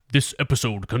This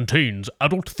episode contains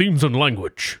adult themes and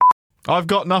language. I've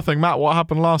got nothing. Matt, what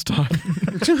happened last time?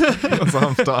 That's how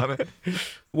I'm starting it.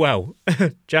 Well,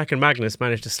 Jack and Magnus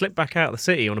managed to slip back out of the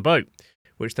city on a boat,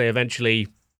 which they eventually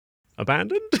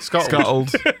abandoned.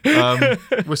 Scuttled.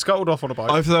 We're scuttled off on a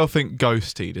boat. I still think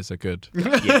ghosted is a good.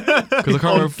 Because I can't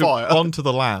remember fire. onto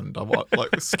the land. I want,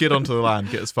 like skid onto the land,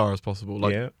 get as far as possible.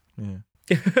 Like, yeah.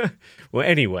 Well,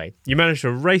 anyway, you managed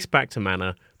to race back to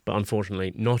Manor, but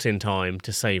unfortunately not in time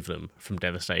to save them from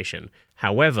devastation.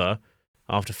 However,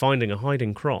 after finding a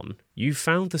hiding Kron, you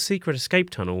found the secret escape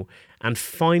tunnel and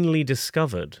finally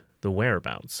discovered the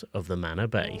whereabouts of the Manor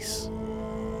base.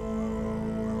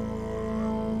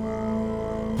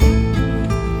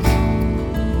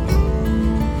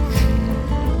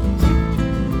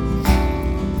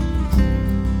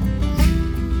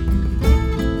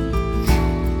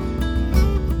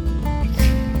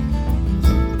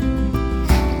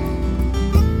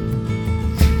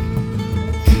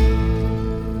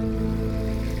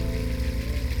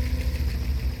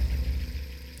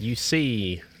 You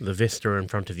see the vista in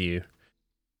front of you,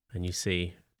 and you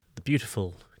see the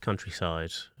beautiful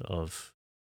countryside of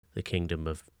the kingdom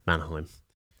of Manaheim.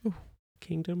 Ooh.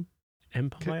 Kingdom?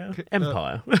 Empire?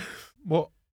 Empire. What?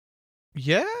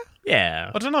 Yeah?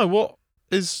 Yeah. I don't know. What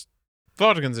is...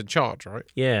 Vardigan's in charge, right?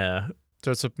 Yeah.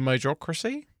 So it's a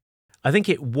majorocracy? I think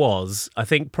it was. I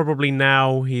think probably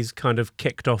now he's kind of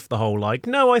kicked off the whole, like,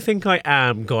 no, I think I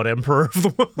am God Emperor of the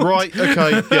world. Right,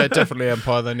 okay. Yeah, definitely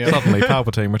Empire then, yeah. Suddenly,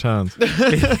 Palpatine returns.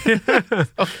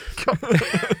 Oh, God.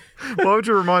 Why would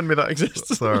you remind me that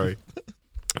exists? Sorry.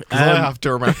 I have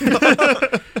to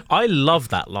remember. I love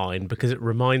that line because it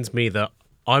reminds me that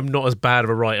I'm not as bad of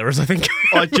a writer as I think.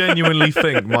 I genuinely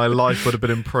think my life would have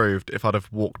been improved if I'd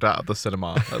have walked out of the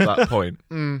cinema at that point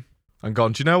and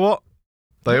gone, do you know what?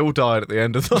 They all died at the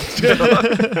end of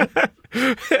the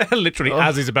Literally,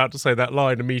 as he's about to say that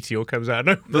line, a meteor comes out.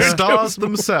 No, The stars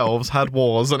themselves had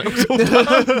wars and it was all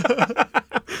done.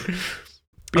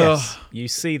 Yes, you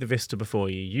see the vista before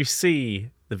you. You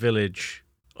see the village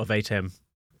of Atem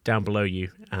down below you,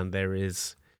 and there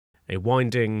is a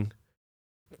winding,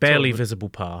 barely visible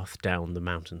path down the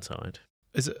mountainside.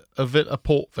 Is it a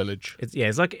port village?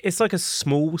 It's like a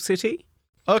small city.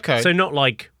 Okay. So not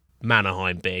like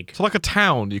Manaheim big. It's like a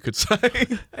town, you could say.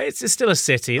 It's still a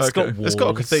city. It's got walls. It's got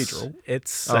a cathedral.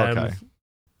 It's okay.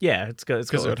 Yeah, it's got.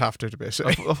 Because it would have to be a city.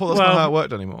 I thought that's not how it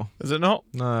worked anymore. Is it not?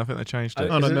 No, I think they changed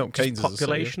it. Oh, no, Is it Milton just Keynes is a city, I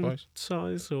population suppose.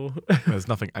 size or There's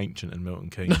nothing ancient in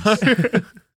Milton Keynes.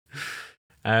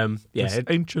 yeah, It's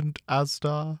ancient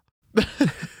Astar.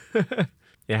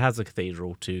 it has a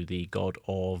cathedral to the god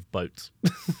of boats.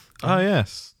 Oh,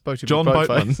 yes. Boaty John boat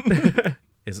Boatman. face.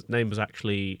 His name was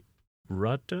actually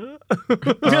Rudder.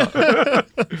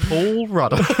 Paul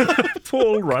Rudder.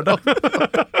 Paul Rudder.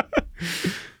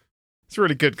 It's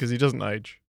really good because he doesn't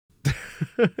age.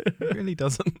 It really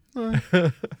doesn't.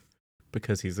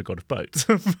 Because he's the god of boats.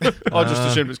 I just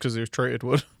assumed it's because he was treated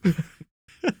wood.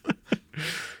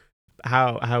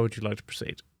 How would you like to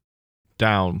proceed?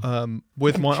 Down.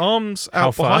 With my arms How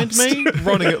out behind fast? me,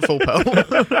 running at full pelt.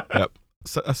 Yep.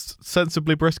 A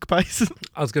sensibly brisk pace.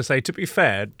 I was going to say, to be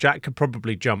fair, Jack could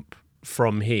probably jump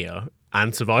from here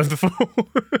and survive the fall.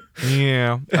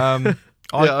 Yeah.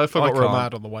 I forgot real can't.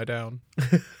 mad on the way down.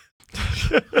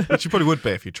 Which you probably would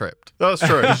be if you tripped. That's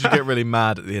true. Because you get really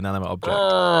mad at the inanimate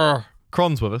object.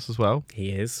 Kron's with us as well. He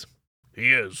is.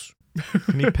 He is.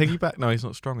 Can he piggyback? No, he's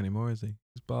not strong anymore, is he?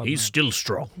 He's barred He's now. still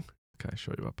strong. Okay,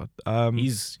 sure you are, bud.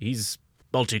 He's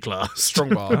multi-class. Strong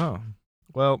bar. Oh.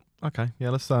 Well, okay.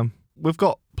 Yeah, let's we've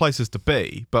got places to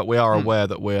be, but we are aware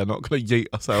that we are not going to yeet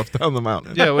ourselves down the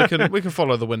mountain. Yeah, we can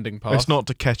follow the winding path. It's not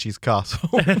to Ketchy's castle.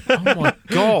 Oh my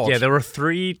god. Yeah, there are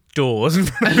 3 doors.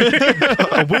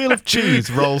 A wheel of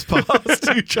cheese rolls past.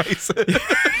 You chase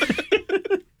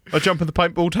it. I jump in the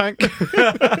paintball tank.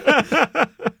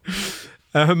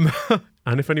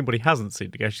 And if anybody hasn't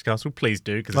seen Tageshi's Castle, please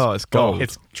do, because Oh, it's gold.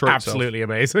 it's Treat absolutely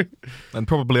amazing. And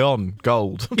probably on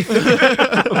gold.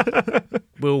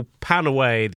 We'll pan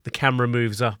away. The camera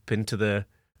moves up into the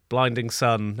blinding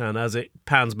sun, and as it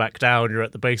pans back down, you're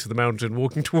at the base of the mountain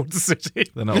walking towards the city.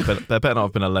 There better not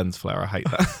have been a lens flare. I hate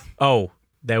that. Oh,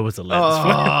 there was a lens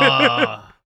flare.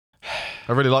 I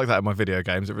really like that in my video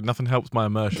games. Nothing helps my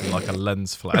immersion like a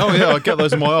lens flare. Oh yeah, I get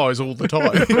those in my eyes all the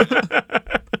time.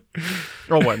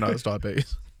 Oh wait, no, it's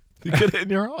diabetes. You get it in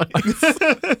your eyes.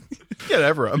 Get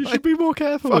everyone. You should be more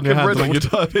careful when you're Fucking handling your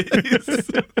riddled. diabetes.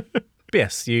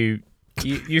 Yes, you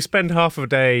spend half of a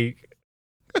day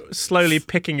slowly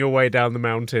picking your way down the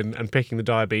mountain and picking the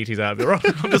diabetes out of your eye.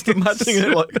 I'm just imagining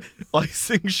it like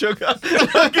icing sugar.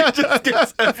 Like it just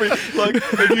gets like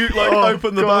if you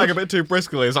open the bag a bit too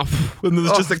briskly, it's like, and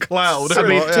there's just a cloud. I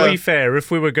mean, to be fair,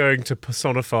 if we were going to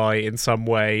personify in some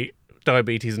way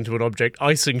diabetes into an object,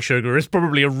 icing sugar is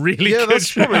probably a really good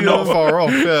that's probably not far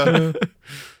off. Yeah,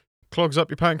 clogs up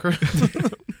your pancreas.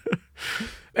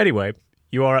 Anyway,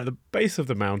 you are at the base of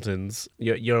the mountains.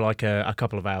 You're like a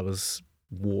couple of hours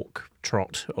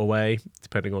trot away,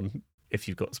 depending on if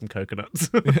you've got some coconuts.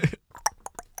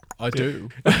 I do.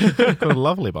 Got a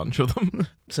lovely bunch of them.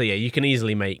 So yeah, you can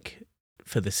easily make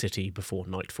for the city before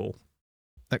nightfall.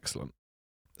 Excellent.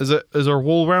 Is there a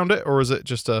wall around it, or is it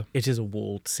just a It is a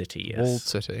walled city, yes. walled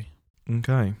city?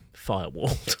 Okay.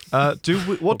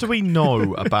 Firewalled. What do we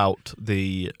know about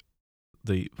the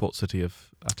port city of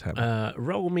Atem?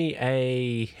 Roll me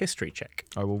a history check.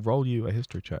 I will roll you a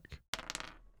history check.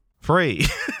 3.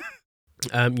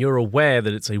 You're aware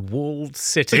that it's a walled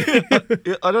city.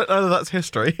 I don't know that's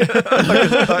history.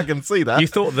 I can see that. You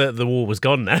thought that the wall was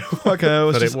gone now. Okay, I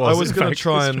was But going to fact,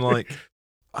 try and history.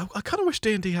 I kind of wish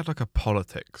D&D had like a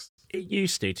politics. It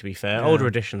used to be fair. Yeah. Older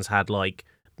editions had like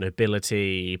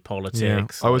nobility,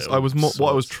 politics. I was more,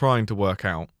 what I was sorts. trying to work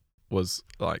out was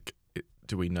like,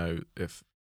 do we know if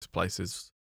this place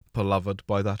is beloved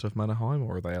by that of Manaheim,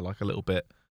 or are they like a little bit?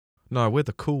 No, we're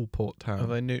the cool port town. Are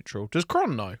they neutral? Does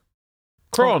Kron know?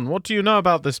 Kron, what do you know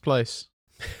about this place?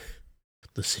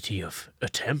 The city of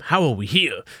Atem? How are we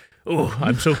here? Oh,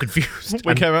 I'm so confused.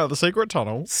 We I'm came out of the secret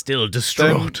tunnel. still Then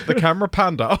distraught. the camera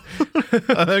panned up,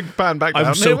 and then panned back down.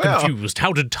 I'm so Here we are. confused.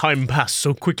 How did time pass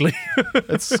so quickly?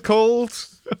 It's called.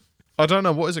 I don't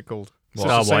know. What is it called? It's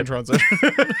Star just the same Wipe.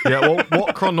 transition. Yeah, well,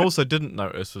 what Kron also didn't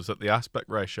notice was that the aspect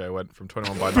ratio went from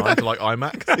 21:9 to like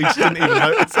IMAX. He just didn't even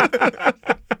notice it.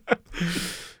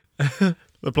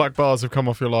 The black bars have come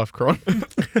off your life, Kron.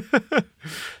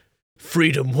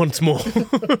 Freedom once more.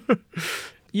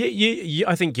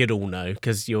 I think you'd all know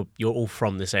because you're all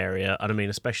from this area, and I mean,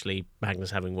 especially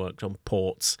Magnus having worked on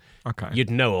ports, Okay. you'd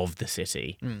know of the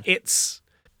city. It's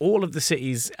all of the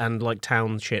cities and like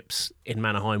townships in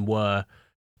Manaheim were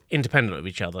independent of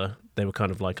each other. They were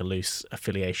kind of like a loose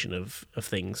affiliation of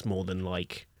things more than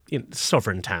like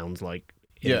sovereign towns like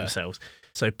in themselves.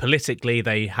 So politically,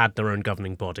 they had their own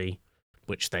governing body,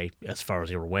 which they, as far as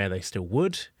you're aware, they still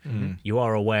would. You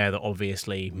are aware that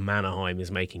obviously Manaheim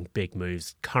is making big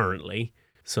moves currently.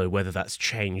 So whether that's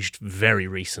changed very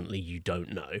recently, you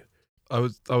don't know.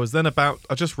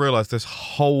 I just realised this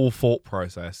whole thought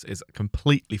process is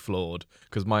completely flawed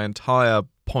because my entire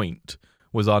point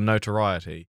was our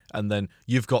notoriety, and then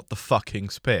you've got the fucking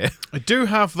spear. I do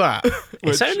have that.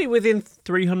 It's only within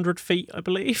 300 feet, I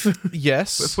believe.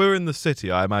 Yes. If we're in the city,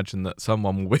 I imagine that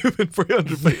someone will be within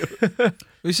 300 feet.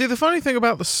 You see, the funny thing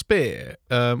about the spear,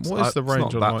 what is the it's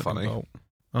range not on that lightning funny. bolt?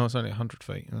 Oh, it's only 100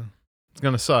 feet. I was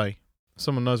going to say,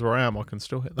 someone knows where I am, I can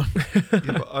still hit them.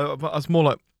 Yeah, but it's more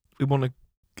like we want to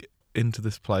get into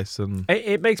this place and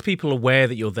It makes people aware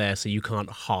that you're there so you can't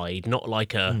hide, not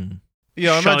like a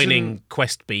Yeah, I shining imagine,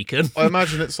 quest beacon. I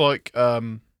imagine it's like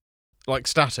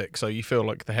static, so you feel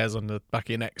like the hairs on the back of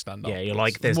your neck stand up. Yeah, you're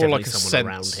like, It's there's more definitely like a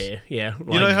someone sense. around here. Yeah.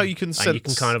 You know how you can and sense... you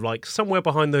can kind of like, somewhere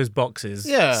behind those boxes,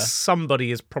 Yeah.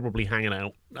 somebody is probably hanging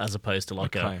out, as opposed to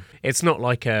like Okay. it's not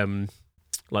like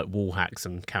wall hacks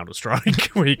and Counter-Strike,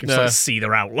 where you can sort Yeah. of see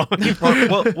their outline.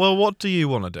 well, what do you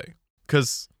want to do?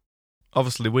 Because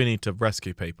obviously we need to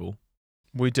rescue people,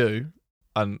 We do.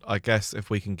 and I guess if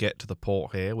we can get to the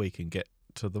port here, we can get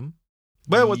to them.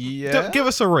 Well, Yeah. give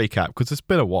us a recap because it's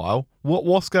been a while.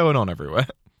 What's going on everywhere?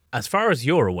 As far as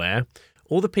you're aware,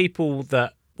 all the people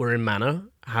that were in Manor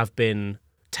have been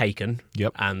taken.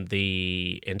 Yep. And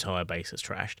the entire base is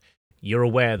trashed. You're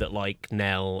aware that like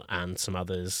Nell and some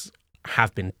others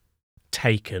have been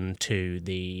taken to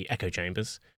the echo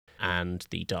chambers and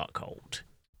the dark hold.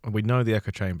 We know the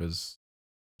echo chambers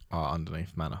are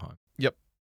underneath Manaheim. Yep.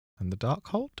 And the dark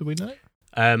hold, do we know?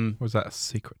 Or is that a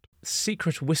secret?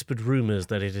 Secret whispered rumours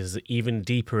that it is even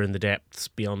deeper in the depths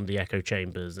beyond the echo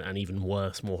chambers, and even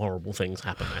worse, more horrible things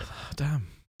happen there. Damn.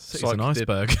 It's It's like an the-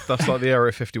 iceberg. That's like the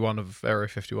Area 51 of Area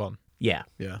 51. Yeah,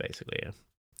 Yeah. basically, yeah.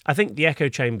 I think the echo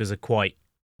chambers are quite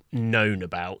known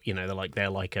about. You know, they're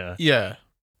like a Yeah.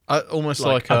 Almost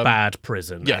like like, a bad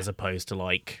prison, yeah. as opposed to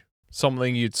like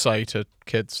something you'd say to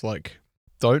kids like,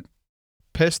 don't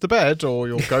piss the bed or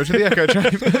you'll go to the echo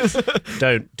chambers.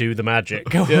 don't do the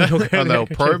magic. Yeah. You'll go in And the they'll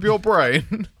echo probe chamber. your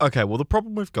brain. Okay, well, the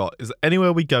problem we've got is that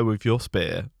anywhere we go with your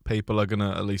spear, people are going to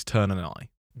at least turn an eye.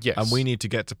 Yes. And we need to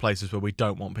get to places where we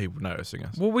don't want people noticing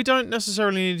us. Well, we don't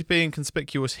necessarily need to be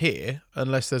inconspicuous here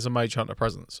unless there's a mage hunter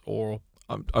presence or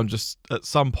I'm just at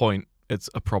some point it's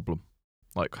a problem.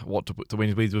 Like what do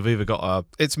we? We've either got a.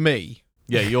 It's me.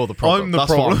 Yeah, you're the problem. I'm the That's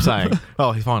problem. what I'm saying.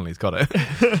 Oh, he's got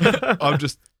it. I'm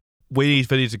just. We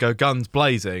need to go guns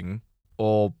blazing,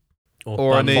 or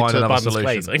Or I need find to another buns solution.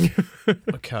 blazing.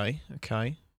 Okay.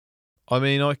 I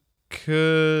mean, I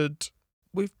could.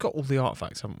 We've got all the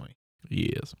artifacts, haven't we?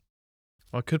 Years.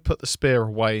 I could put the spear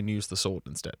away and use the sword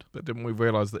instead. But didn't we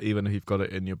realise that even if you've got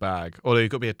it in your bag, or you've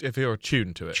got to be if you're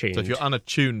attuned to it. So if Tuned. you're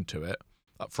unattuned to it,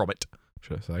 from it,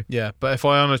 should I say? Yeah, but if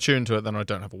I unattune to it, then I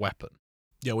don't have a weapon.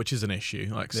 Yeah, which is an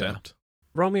issue. I accept.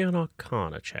 Roll me an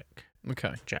Arcana check,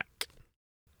 Okay. Jack.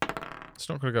 It's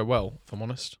not going to go well, if I'm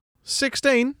honest.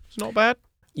 16. It's not bad.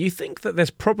 You think that there's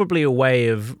probably a way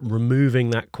of removing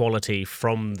that quality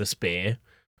from the spear,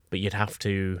 but you'd have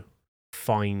to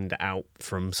find out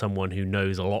from someone who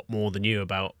knows a lot more than you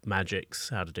about magics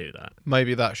how to do that.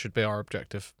 Maybe that should be our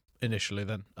objective initially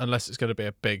then, unless it's going to be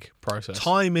a big process.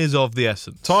 Time is of the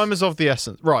essence. Time is of the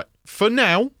essence. Right. For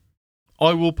now,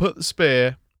 I will put the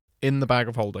spear in the bag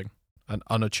of holding and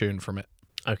unattune from it.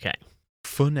 Okay.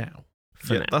 For now.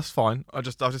 For now. That's fine. I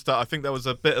think there was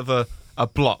a bit of a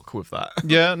block with that.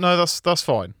 Yeah, no, that's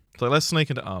fine. So let's sneak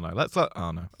into Arno. Let's let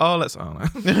Arno. Oh, let's Arno.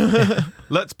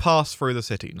 Let's pass through the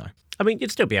city now. I mean,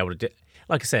 you'd still be able to do.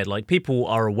 Like I said, like people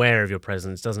are aware of your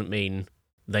presence doesn't mean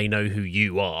they know who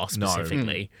you are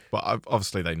specifically. But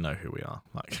obviously they know who we are.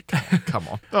 Like, come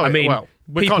on. Oh, I mean, well,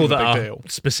 we're people kind of that a big are deal.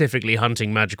 specifically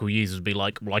hunting magical users would be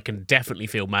like, well, I can definitely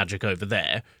feel magic over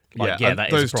there. Like, and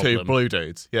that those is a problem. two blue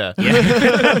dudes. Yeah.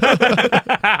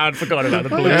 I'd forgot about the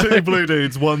blue. Two blue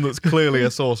dudes, one that's clearly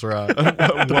a sorcerer, and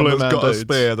one blue that's man got a dudes.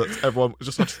 spear that everyone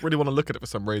just I just really want to look at it for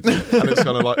some reason, and it's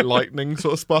kind of like lightning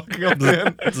sort of sparking up the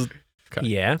end.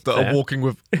 Yeah, That fair. are walking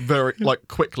with very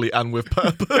quickly and with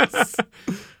purpose.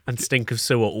 And stink of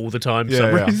sewer all the time for Yeah,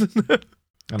 some yeah. reason.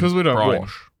 Because we don't brine.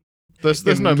 wash.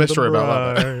 There's no mystery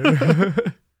about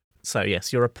that. So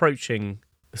yes, you're approaching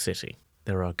the city.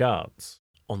 There are guards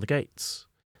on the gates.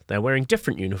 They're wearing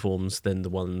different uniforms than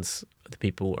the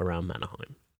people around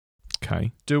Manaheim.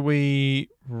 Okay. Do we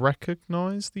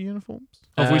recognise the uniforms?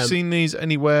 Have we Um, seen these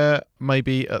anywhere,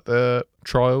 maybe at the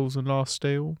trials in Last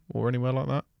Steel or anywhere like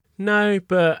that? No,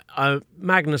 but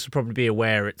Magnus would probably be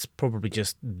aware it's probably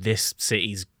just this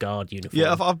city's guard uniform.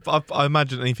 Yeah, I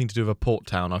imagine anything to do with a port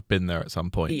town. I've been there at some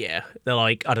point. Yeah, they're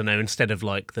like, I don't know, instead of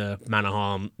like the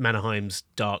Manaheim's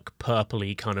dark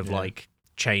purpley kind of like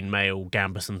chainmail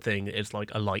gambeson thing, it's like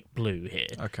a light blue here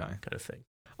Okay. kind of thing.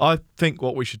 I think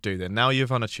what we should do then, now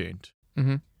you've unattuned,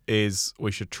 Mm-hmm. is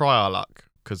we should try our luck,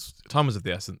 because time is of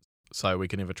the essence, so we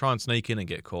can either try and sneak in and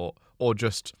get caught, or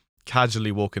just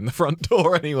casually walk in the front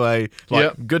door anyway. Like,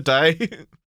 Yep. good day.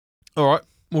 All right,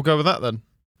 we'll go with that then.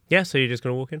 Yeah, so you're just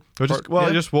going to walk in?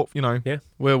 Yeah. Just walk,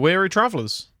 We're weary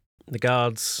travellers. The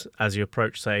guards, as you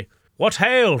approach, say, "What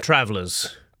hail,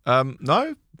 travellers?"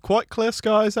 No, quite clear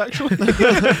skies, actually.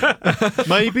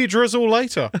 Maybe drizzle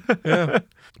later. Yeah.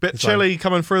 Bit chilly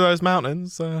coming through those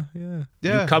mountains. Yeah. Yeah.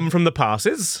 You come from the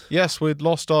passes? Yes, we'd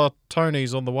lost our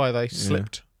Tonys on the way. They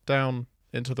slipped down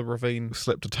into the ravine.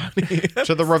 Slipped a Tony.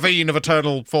 To the ravine of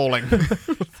eternal falling.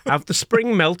 Have the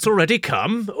spring melts already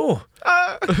come? Oh.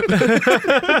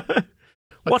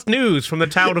 What news from the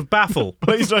town of Baffle?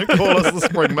 Please don't call us the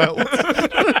spring melt.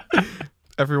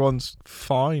 Everyone's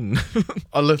fine.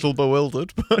 A little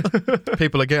bewildered.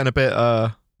 People are getting a bit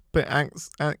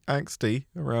angsty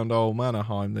around old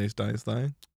Manaheim these days, though.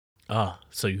 Ah,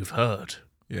 so you've heard.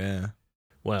 Yeah.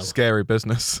 Well, Scary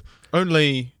business.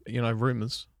 Only,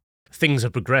 rumours. things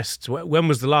have progressed. When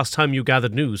was the last time you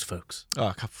gathered news, folks?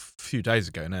 Oh, a few days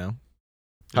ago now.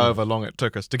 However long it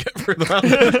took us to get through the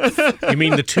mountains. You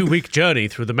mean the 2-week journey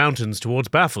through the mountains towards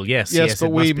Baffle? Yes, Yes, but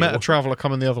it we must be met a traveller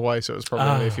coming the other way, so it was probably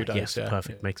only a few days. Yes, yeah.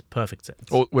 perfect. Makes perfect sense.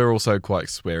 We're also quite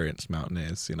experienced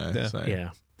mountaineers, Yeah. So. Yeah,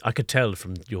 I could tell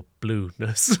from your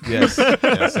blueness. Yes,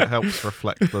 it helps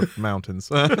reflect the mountains.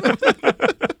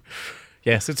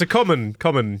 Yes, it's a common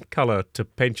colour to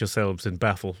paint yourselves in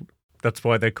Baffle. That's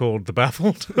why they're called the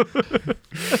Baffled.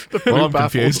 Well, I'm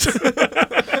confused.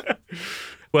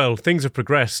 Well, things have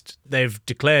progressed. They've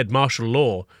declared martial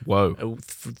law Whoa.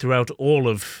 throughout all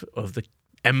of the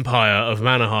empire of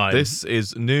Manaheim. This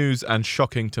is news and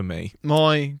shocking to me.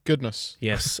 My goodness.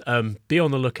 Yes, be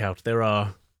on the lookout. There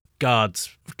are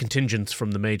guards, contingents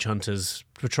from the Mage Hunters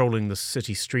patrolling the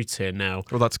city streets here now.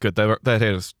 Well, that's good. They're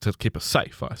here to keep us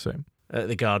safe, I assume.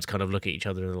 The guards kind of look at each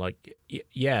other and are like,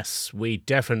 yes, we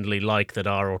definitely like that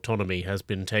our autonomy has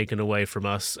been taken away from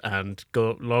us, and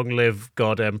long live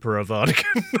God Emperor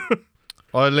Vardigan.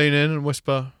 I lean in and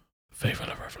whisper, Viva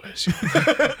la revolution.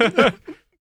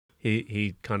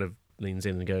 He kind of leans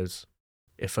in and goes,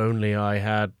 if only I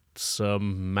had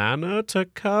some mana to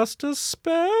cast a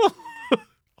spell?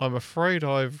 I'm afraid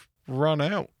I've run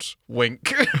out.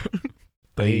 Wink.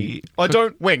 The I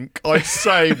don't wink. I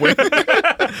say wink.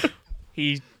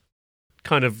 He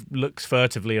kind of looks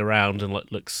furtively around and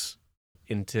looks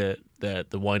into the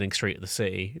winding street of the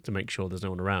city to make sure there's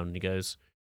no one around. And he goes,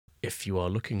 "If you are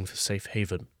looking for safe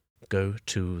haven, go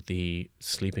to the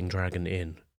Sleeping Dragon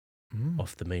Inn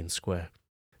off the main square."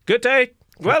 Good day.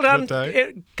 Well done. Good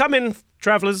day. Come in,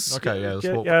 travellers. Okay, yeah.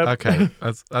 Yeah, Walk, yeah. Okay,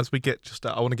 as we get just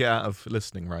out, I want to get out of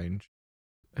listening range.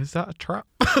 Is that a trap?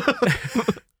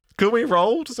 Can we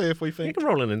roll to see if we You think? can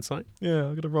roll an insight. Yeah, I'm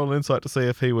going to roll an insight to see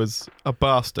if he was a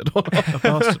bastard or not. A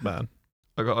bastard man.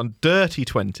 I got a dirty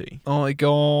 20. I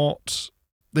got.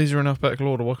 These are in alphabetical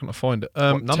order. Why can't I find it?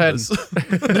 What numbers?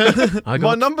 10. I My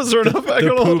got numbers are in the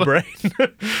alphabetical poo order.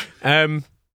 brain.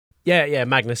 Yeah,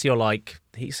 Magnus, you're like,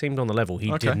 he seemed on the level.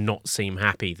 He Okay. did not seem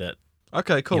happy that,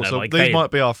 Okay, cool. You know, so like these they-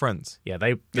 might be our friends. yeah,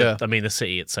 Yeah. I mean, the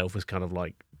city itself was kind of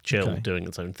like chill, Okay. doing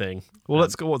its own thing. Well,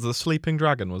 let's go. What's the Sleeping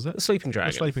Dragon? Was it? The Sleeping The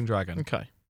Dragon. Sleeping Dragon. Okay,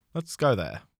 Let's go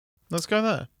there. let's go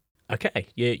there. Okay,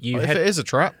 you if head, it is a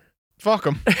trap, fuck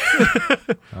them.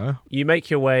 Oh. you make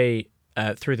your way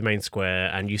through the main square,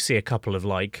 and you see a couple of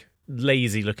like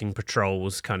lazy-looking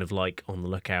patrols, kind of like on the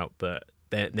lookout, but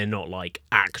they're not like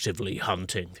actively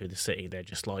hunting through the city. They're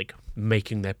just like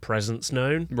making their presence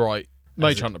known. Right.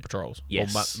 Mage Hunter patrols.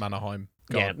 Yes. Or Manaheim.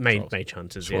 Yeah, Guard patrols. mage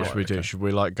hunters. What Yeah. should we do? okay. Should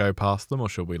we like go past them, or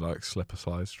should we like slip a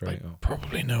slide straight? Or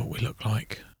Probably know what we look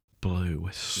like. blue.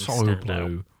 We're so stand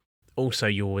blue. Also,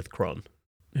 you're with Kron,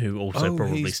 who also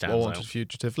probably he's stands a wanted out.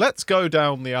 fugitive. Let's go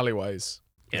down the alleyways.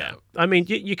 Yeah, I mean,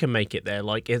 you can make it there.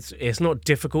 Like, it's not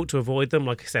difficult to avoid them.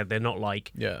 Like I said, they're not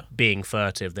like Yeah. being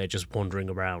furtive. They're just wandering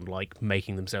around, like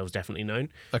making themselves definitely known.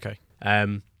 Okay.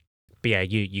 But yeah,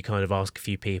 you kind of ask a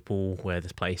few people where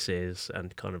this place is,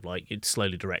 and kind of like it's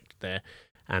slowly directed there.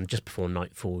 And just before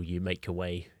nightfall, you make your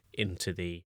way into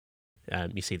the.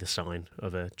 You see the sign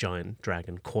of a giant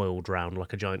dragon coiled round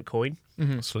like a giant coin.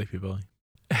 Sleepy boy.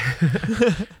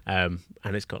 And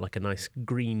it's got like a nice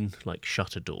green like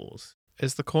shutter doors.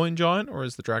 Is the coin giant or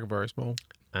is the dragon very small?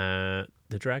 The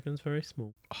dragon's very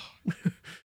small.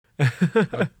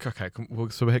 Okay,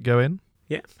 so we go in.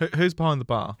 Yeah. Who's behind the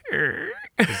bar?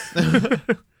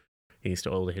 He needs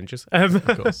to oil the hinges. Of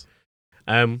course.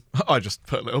 I just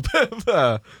put a little bit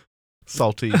of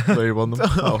salty lube on them.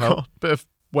 That'll help. God. Bit of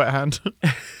wet hand.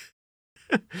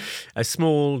 A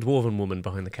small dwarven woman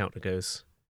behind the counter goes,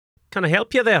 "Can I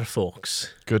help you there,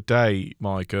 folks?" Good day,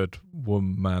 my good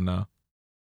woman. I'm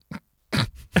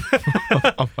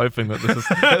hoping that this is.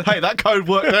 Hey, that code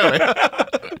worked there.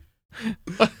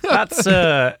 That's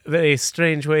a very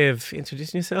strange way of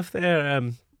introducing yourself there.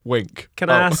 Wink. Can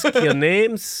I Oh. ask your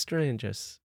names,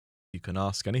 strangers? You can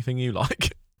ask anything you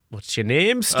like. What's your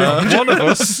name, stranger? One of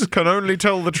us can only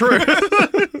tell the truth.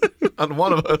 And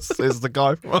one of us is the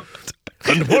guy from.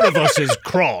 And one of us is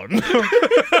Kron.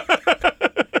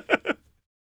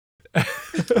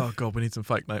 Oh god, we need some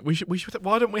fake names. We should.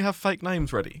 Why don't we have fake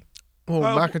names ready? Oh,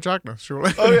 Mac and Jagna,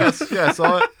 surely. Oh yes, yes.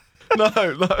 No.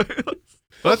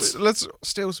 Let's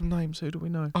steal some names. Who do we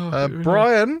know? Oh, who do we know?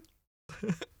 Brian.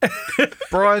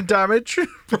 Brian Damage.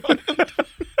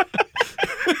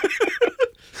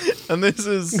 And this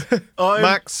is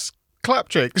Max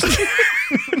Clapcheeks.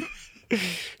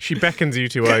 She beckons you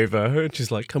two over. And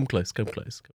she's like, come close.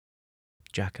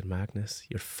 Jack and Magnus,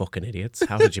 you're fucking idiots.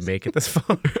 How did you make it this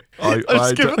far? I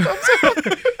Just give a thumbs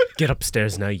up. Get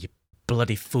upstairs now, you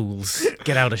bloody fools.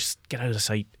 Get out of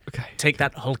sight. Okay. Take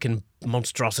that hulking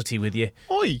monstrosity with you.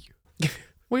 Oi.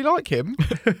 We like him.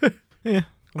 Yeah.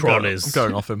 Kron I'm is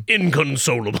going off him.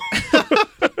 inconsolable.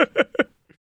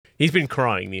 He's been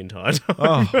crying the entire time.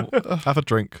 Oh, have a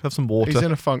drink. Have some water. He's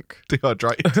in a funk.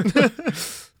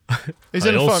 Dehydrate. He's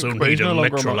in I a also funk, but he's need no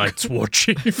longer a monk. electrolytes, War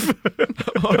Chief.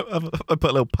 I put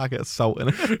a little packet of salt in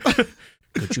it.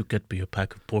 Could you get me a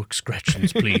pack of pork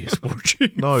scratchings, please, War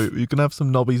Chief? No, you can have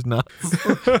some Nobby's nuts.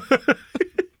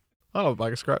 I love a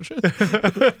bag of scratches.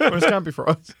 Where's Campy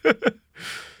Fries?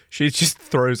 She just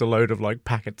throws a load of like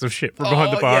packets of shit from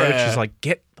behind the Oh, bar, and yeah. she's like,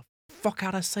 "Get the fuck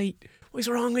out of sight! What's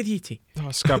wrong with you, T?" Oh,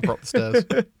 I scamper up the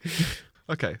stairs.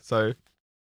 Okay, so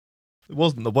it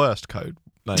wasn't the worst code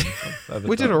name. I've ever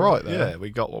We did done. all right there. Yeah, we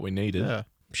got what we needed. Yeah.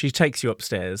 She takes you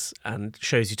upstairs and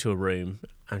shows you to a room,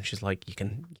 and she's like, "You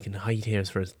can hide here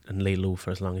and lay low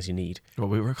for as long as you need." Well,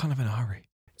 we were kind of in a hurry.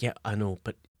 Yeah, I know,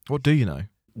 but What do you know?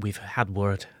 we've had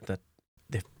word that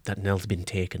that Nell's been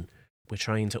taken. We're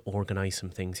trying to organise some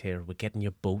things here. We're getting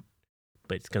your boat,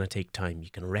 but it's going to take time. You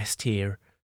can rest here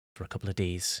for a couple of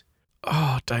days.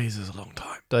 Oh, days is a long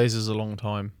time. Days is a long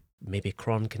time. Maybe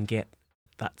Kron can get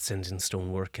that sending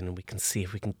stone working and we can see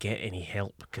if we can get any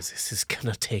help, because this is going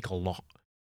to take a lot.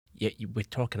 Yet we're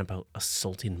talking about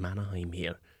assaulting Manaheim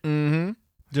here. Mm-hmm.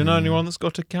 Do you know anyone that's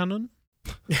got a cannon?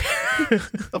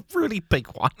 A really big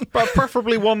one. But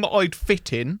preferably one that I'd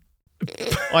fit in.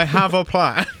 I have a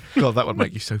plan. God, that would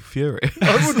make you so furious.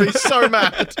 I would be so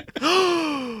mad.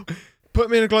 Put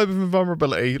me in a globe of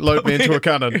invulnerability, load me into a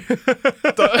cannon.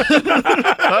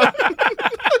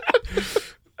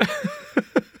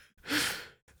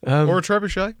 Or a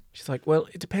trebuchet. She's like, well,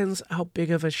 it depends how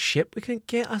big of a ship we can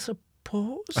get, I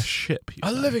suppose. A ship, you A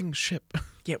say? living ship.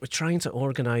 Yeah, we're trying to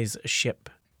organise a ship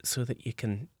so that we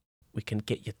can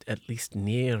get you at least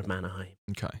near Manaheim.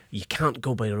 Okay. You can't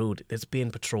go by road. It's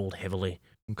being patrolled heavily.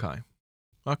 Okay.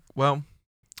 Well,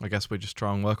 I guess we just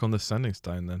try and work on this sending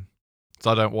stone then.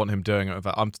 So I don't want him doing it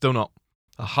without... I'm still not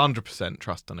 100%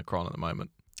 trusting a Kron at the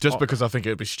moment. Just because I think it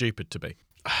would be stupid to be.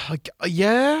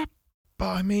 Yeah, but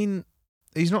I mean,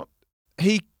 he's not...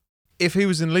 If he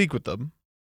was in league with them,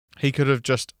 he could have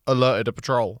just alerted a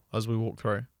patrol as we walk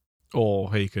through.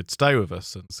 Or he could stay with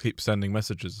us and keep sending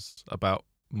messages about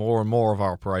more and more of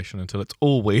our operation until it's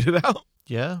all weeded out.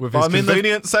 Yeah, With but his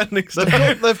convenient sending stone.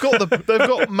 they've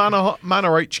got Mana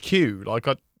HQ. Like,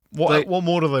 what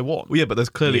more do they want? Well, yeah, but there's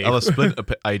clearly other Splinter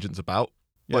agents about.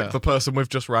 Like Yeah. the person we've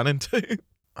just ran into.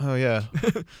 Oh yeah,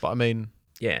 but I mean,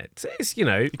 Yeah, it's you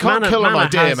know... You can't kill an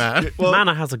idea, man.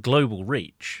 Mana has a global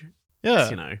reach. yeah,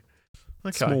 It's, you know,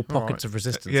 okay, small all pockets of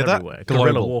resistance Yeah, that everywhere. global.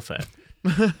 Guerrilla warfare.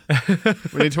 right.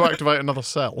 We need to activate another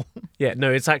cell. Yeah,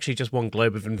 no, it's actually just one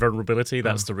globe of invulnerability.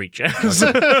 That's the reach.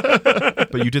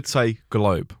 But you did say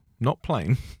globe, not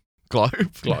plane.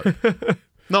 Globe. Globe.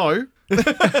 No. No.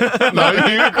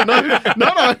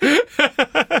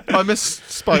 I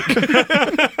misspoke.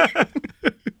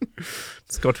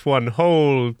 It's got one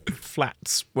whole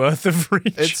flat's worth of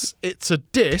reach. It's a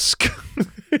disc.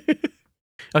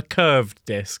 A curved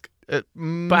disc.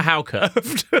 But how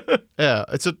curved? Yeah,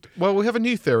 well, we have a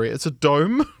new theory. It's a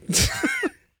dome.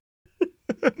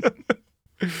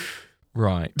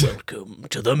 Right. Welcome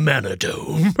to the Mana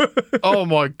Dome. Oh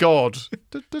my god.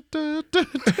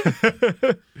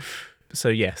 So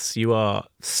yes, you are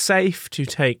safe to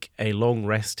take a long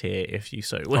rest here if you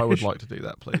so wish. I would like to do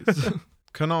that, please.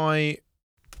 Can I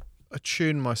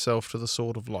attune myself to the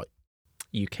Sword of Light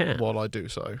You can. while I do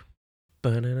so?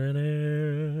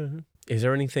 Ba-na-na-na. Is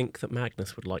there anything that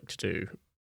Magnus would like to do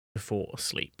before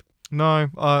sleep? No,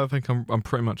 I think I'm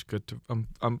pretty much good to.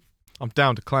 I'm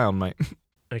down to clown, mate.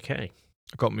 Okay.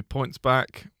 I got my points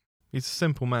back. He's a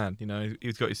simple man, you know.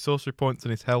 He's got his sorcery points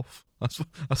and his health.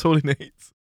 That's all he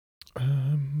needs. Do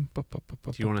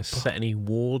you want to set any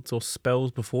wards or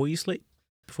spells before you sleep?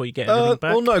 Before you get everything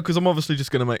back? Well, no, because I'm obviously just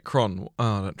going to make Kron. Oh,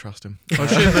 I don't trust him.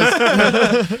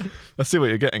 I see what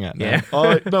you're getting at now.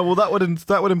 Yeah. No, well, that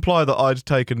would imply that I'd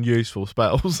taken useful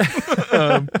spells.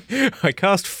 I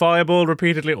cast Fireball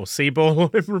repeatedly or Seaball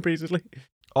on him repeatedly.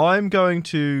 I'm going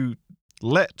to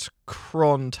let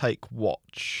Kron take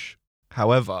watch.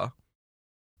 However,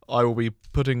 I will be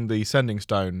putting the sending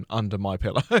stone under my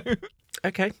pillow.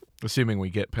 Okay. Assuming we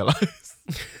get pillows.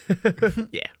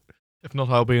 Yeah. If not,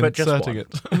 I'll be But just inserting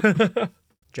it.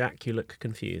 Jack, you look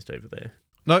confused over there.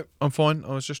 No, I'm fine. I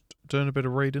was just doing a bit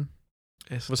of reading.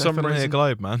 It's For some definitely a reason-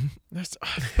 globe, man.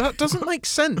 That doesn't make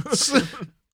sense.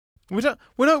 We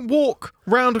don't walk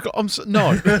round.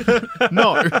 No.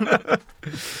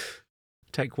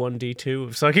 Take 1d2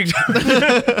 of psychic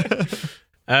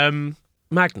damage.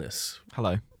 Magnus,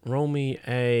 Hello. roll me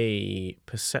a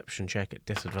perception check at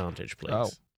disadvantage, please. Oh.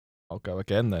 I'll go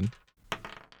again then.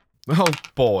 Oh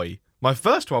boy. My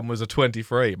first one was a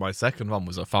 23. My second one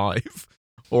was a 5.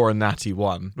 Or a natty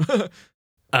 1.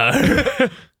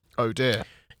 Oh dear.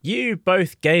 You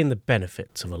both gain the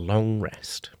benefits of a long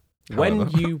rest. When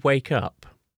However. you wake up,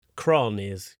 Kron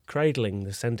is cradling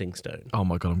the sending stone, Oh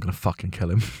my god, I'm going to fucking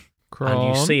kill him. and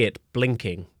you see it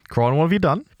blinking. Kron, what have you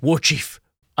done? War Chief,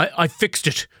 I fixed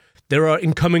it. There are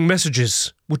incoming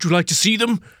messages. Would you like to see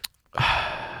them?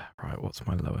 Right, what's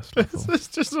my lowest level? It's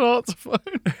just an answer phone.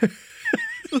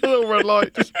 A little red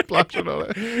light just flashing on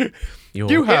it. Your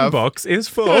You have- inbox is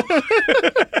full.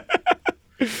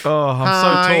 Oh,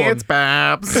 I'm so torn. It's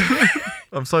Babs.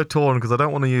 I'm so torn because I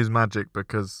don't want to use magic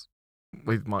because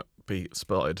we might be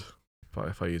spotted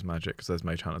if I use magic because there's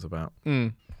mage hunters about.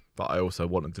 But I also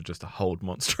wanted to just hold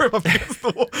monster up against the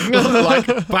wall.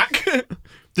 Like, back.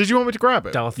 Did you want me to grab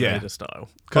it? Darth Yeah. Vader style.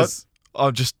 Because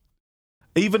I'm just...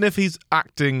 Even if he's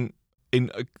acting in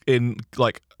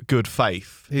like good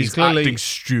faith, he's clearly- acting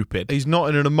stupid. He's not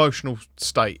in an emotional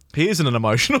state. He is in an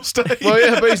emotional state. Well,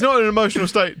 yeah, but he's not in an emotional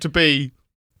state to be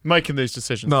making these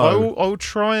decisions. No. I will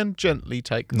try and gently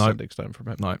take the No. sending stone from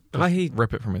him. No, He- just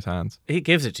rip it from his hands. He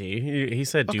gives it to you. He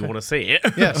said, "Do you Okay. want to see it?"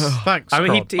 Yes, thanks. I mean,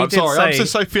 Cron. he I'm did sorry, I'm say-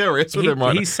 just so furious with him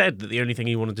right he now. said that the only thing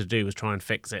he wanted to do was try and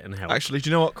fix it and help. Actually, do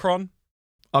you know what, Cron?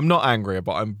 I'm not angry,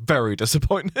 but I'm very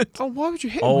disappointed. Oh, why would you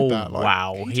hit him Oh with that? Like,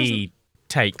 wow, he he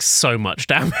takes so much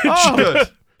damage. Oh, good,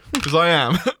 because I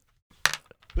am.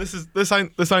 This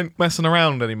ain't messing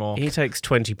around anymore. He takes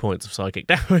 20 points of psychic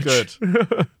damage.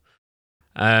 Good.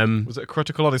 Um, Was it a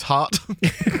critical on his heart?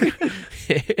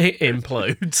 it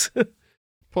implodes.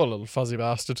 Poor little fuzzy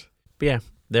bastard. But yeah,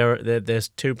 there's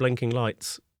 2 blinking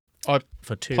lights. I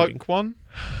for 2. Poke one.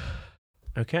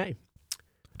 Okay.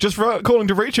 Just for calling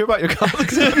to reach you about your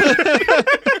cards.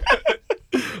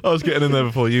 I was getting in there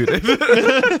before you did.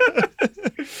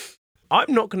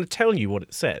 I'm not going to tell you what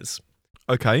it says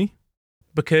Okay.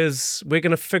 because we're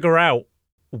going to figure out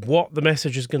what the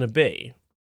message is going to be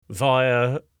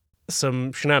via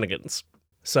some shenanigans.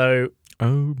 So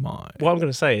Oh my. what I'm going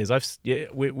to say is I've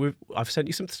sent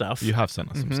you some stuff. You have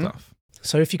sent us some stuff.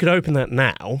 So if you could open that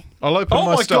now. I'll open Oh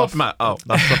my my stuff. god, Matt. Oh,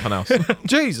 that's something else.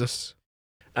 Jesus.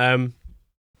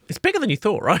 It's bigger than you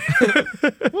thought, right?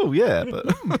 Oh yeah,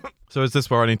 but so is this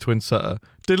where I need to insert a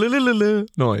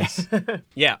noise?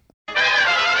 Yeah.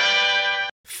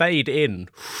 Fade in.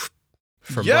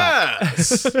 From that.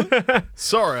 Yes.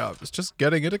 Sorry, I was just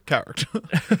getting into character.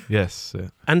 Yes.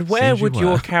 And where Seems you would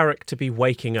your were. character be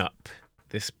waking up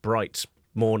this bright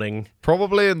morning,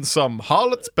 Probably in some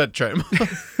harlot's bedchamber.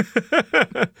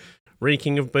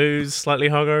 reeking of booze, slightly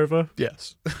hungover?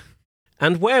 Yes.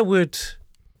 And where would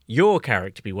your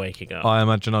character be waking up? I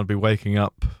imagine I'd be waking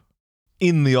up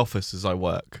in the office as I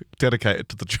work, dedicated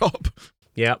to the job,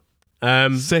 Yep.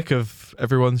 sick of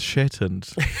everyone's shit and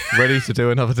ready to do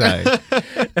another day.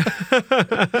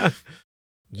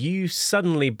 You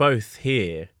suddenly both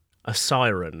hear a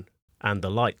siren and the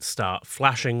lights start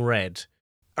flashing red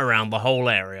around the whole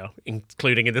area,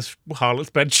 including in this harlot's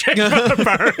bedchamber,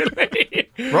 apparently.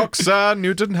 Roxanne,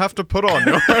 you didn't have to put on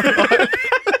your own light.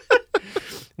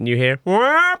 And you hear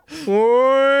 "Whoop,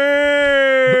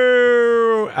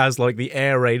 whoop," as like the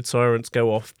air raid sirens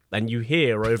go off, and you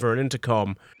hear over an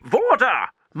intercom, "Vorda,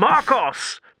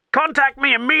 Marcos, contact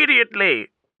me immediately!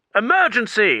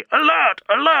 Emergency! Alert!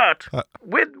 Alert!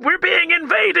 We're being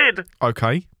invaded!"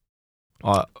 Okay.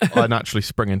 I naturally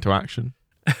spring into action.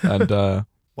 And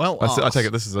Well, I take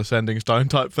it this is a sending stone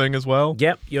type thing as well.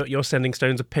 Yep, your sending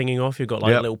stones are pinging off. You've got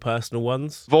like Yep. little personal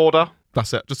ones. Vorda.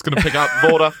 That's it. Just going to pick up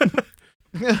Vorda.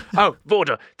 Oh,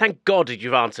 Vorda, thank God that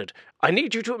you've answered. I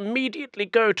need you to immediately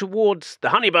go towards the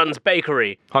Honey Buns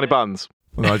Bakery. Honey buns.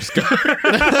 And I just go.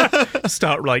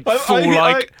 Start like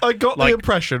I got like the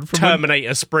impression from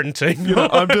Terminator sprinting. you know,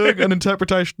 I'm doing an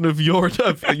interpretation of your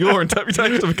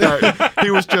interpretation of a character. He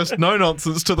was just no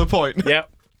nonsense to the point. Yep.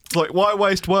 It's like, why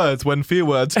waste words when few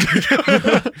words?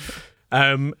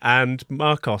 And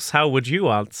Marcos, how would you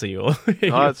answer your?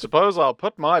 I suppose I'll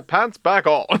put my pants back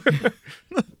on.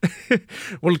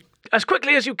 Well, as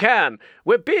quickly as you can.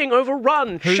 We're being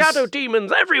overrun. Shadow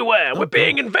demons everywhere. We're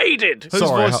being invaded. Whose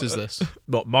Sorry, voice is this?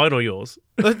 What, mine or yours?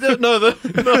 no, on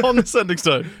the sending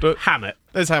stone. Hammett.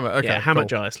 It's Hammett. Okay, Yeah, Hammett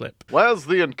cool. Gyrslip. Where's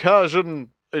the incursion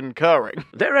incurring?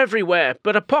 They're everywhere,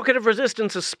 but a pocket of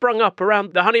resistance has sprung up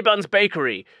around the Honey Buns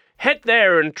Bakery. Head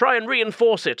there and try and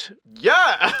reinforce it.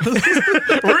 Yeah!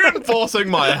 Reinforcing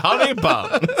my honey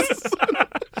buns.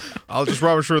 I'll just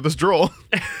rummage through this drawer.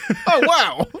 Oh,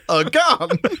 wow! A gun!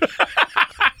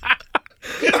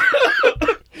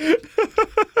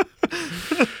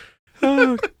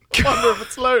 Wonder if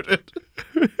it's loaded.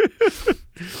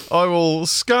 I will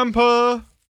scamper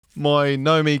my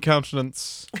Nomi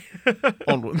countenance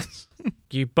onwards.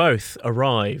 You both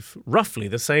arrive roughly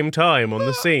the same time on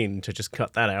the scene, to just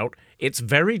cut that out. It's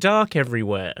very dark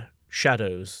everywhere.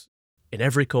 Shadows in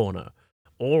every corner.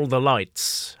 All the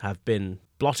lights have been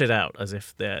blotted out as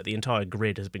if the entire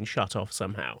grid has been shut off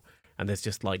somehow. And there's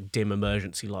just like dim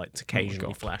emergency lights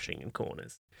occasionally flashing in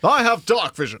corners. I have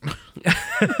dark vision.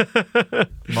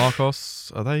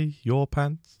 Marcos, are they your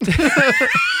pants?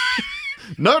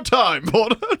 No time,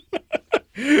 Porter.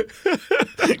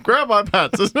 Grab my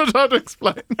pants. There's no time to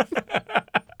explain.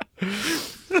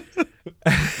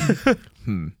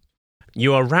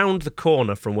 You are round the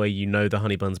corner from where you know the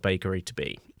Honey Buns Bakery to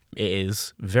be. It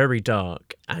is very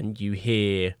dark, and you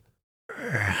hear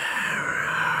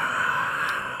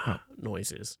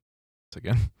noises.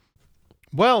 Again.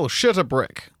 Well, shit a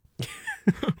brick.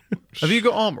 Have you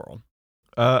got armor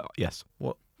on? Yes.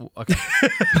 What? Okay.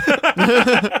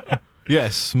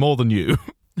 Yes, more than you.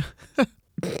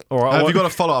 All right. Have you got a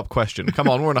follow-up question? Come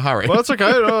on, we're in a hurry. Well, that's okay.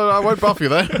 I won't buff you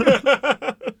then.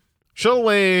 Shall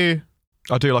we?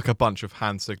 I do like a bunch of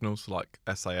hand signals, like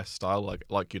SAS style,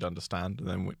 like you'd understand, and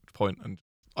then we point and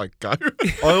I go.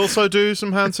 I also do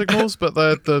some hand signals, but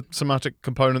they're the somatic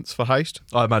components for haste.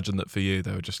 I imagine that for you,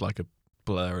 they were just like a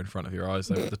blur in front of your eyes.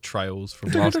 They were the trails from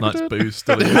last night's booze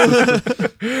still in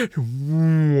your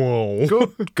Whoa.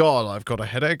 Good God, I've got a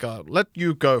headache. I'll let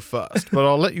you go first, but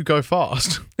I'll let you go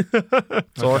fast.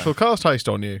 So I shall cast haste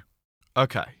on you.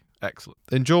 Okay, excellent.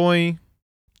 Enjoy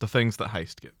The things that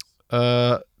haste gives.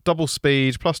 double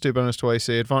speed, +2 bonus to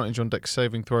AC, advantage on dex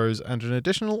saving throws, and an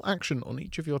additional action on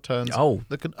each of your turns Oh.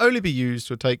 that can only be used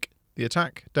to take the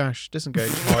attack, dash,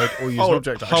 disengage, hide, or use an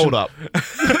object action. Hold up.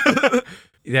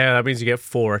 Yeah, that means you get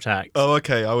 4 attacks. Oh,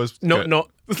 okay. I was not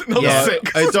Yeah,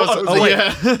 6. it does. Oh,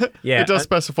 yeah, Yeah, it does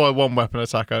specify one weapon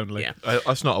attack only. Yeah.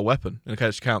 That's not a weapon. In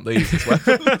case you count these as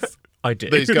weapons. I do.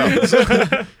 These guns.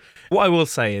 What I will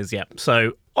say is, yeah,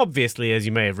 so obviously, as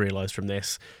you may have realised from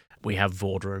this, we have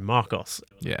Vorder and Marcos.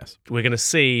 Yes. We're going to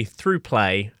see through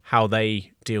play how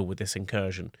they deal with this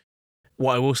incursion.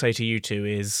 What I will say to you two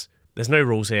is there's no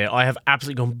rules here. I have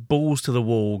absolutely gone balls to the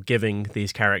wall giving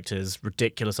these characters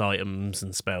ridiculous items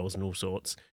and spells and all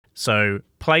sorts. So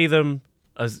play them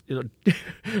as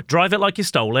drive it like you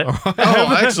stole it.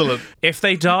 Oh, excellent. If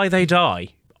they die, they die.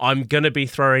 I'm going to be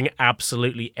throwing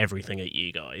absolutely everything at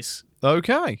you guys.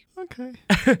 Okay. Okay.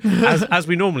 As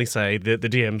we normally say, the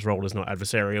DM's role is not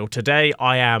adversarial. Today,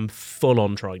 I am full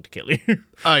on trying to kill you.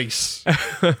 Ace.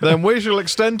 Then we shall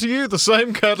extend to you the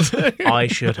same courtesy. I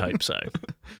should hope so.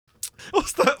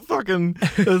 What's that fucking...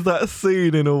 There's that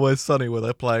scene in Always Sunny where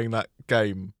they're playing that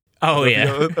game. Oh,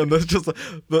 yeah. And there's just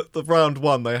the round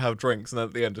one, they have drinks, and then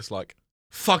at the end, just like,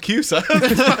 fuck you, sir.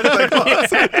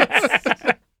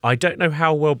 I don't know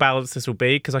how well balanced this will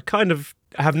be because I kind of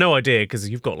have no idea because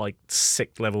you've got like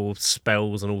 6th level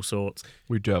spells and all sorts.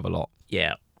 We do have a lot.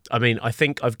 Yeah. I mean, I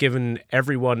think I've given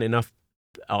everyone enough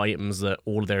items that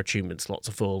all of their achievement slots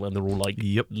are full and they're all like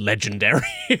legendary.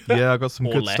 Yeah, I've got some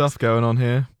Or good less. stuff going on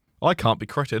here. I can't be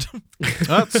critted.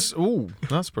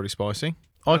 That's pretty spicy.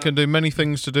 I can do many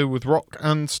things to do with rock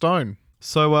and stone.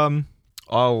 So,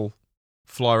 I'll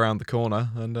fly around the corner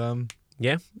and,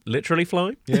 Yeah, literally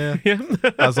fly. yeah, Yeah.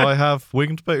 as I have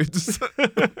winged boots.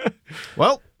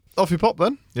 Well, off you pop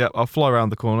then. Yeah, I'll fly around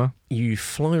the corner. You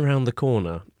fly around the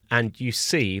corner and you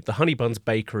see the Honey Buns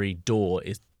Bakery door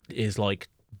is like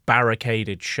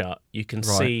barricaded shut. You can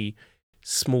Right. see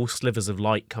small slivers of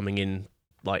light coming in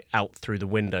like out through the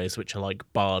windows, which are like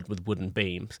barred with wooden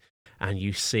beams. And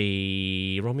you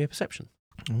see, roll me a perception.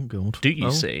 Oh, God. Do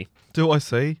you see? Do I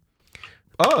see?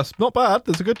 Oh, it's not bad.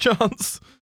 There's a good chance.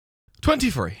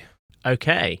 23.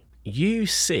 Okay, you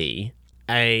see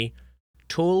a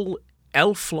tall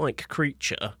elf-like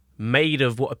creature made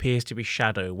of what appears to be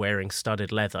shadow, wearing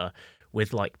studded leather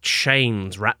with like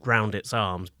chains wrapped round its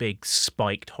arms, big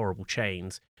spiked horrible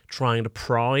chains, trying to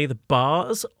pry the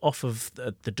bars off of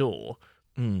the door.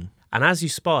 Mm. And as you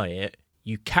spy it,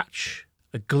 you catch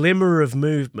a glimmer of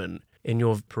movement in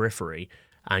your periphery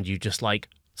and you just like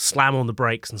slam on the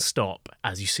brakes and stop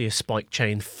as you see a spiked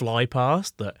chain fly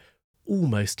past that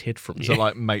almost hid from you. So,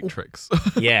 like Matrix.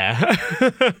 Yeah.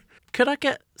 Could I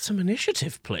get some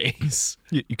initiative, please?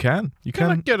 You can. You Can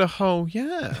I can. get a whole,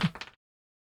 yeah.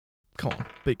 Come on.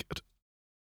 Be good.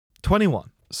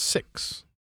 21. 6.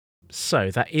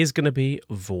 So that is going to be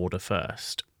Vorder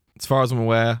first. As far as I'm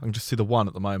aware, I can just see the one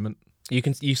at the moment.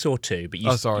 You saw 2, but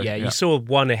you Yeah. you saw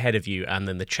one ahead of you, and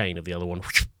then the chain of the other one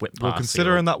whipped past. Well,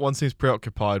 considering that one seems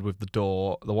preoccupied with the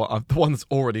door, the one that's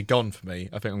already gone for me,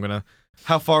 I think I'm going to...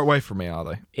 How far away from me are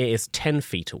they? It is 10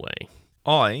 feet away.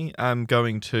 I am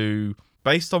going to,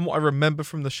 based on what I remember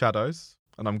from the shadows,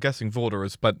 and I'm guessing Vorder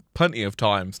has spent plenty of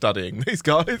time studying these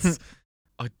guys,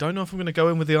 I don't know if I'm going to go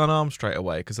in with the unarmed straight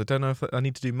away, because I don't know if I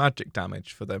need to do magic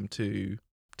damage for them to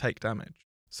take damage.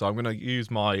 So I'm going to use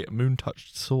my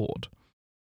moon-touched sword.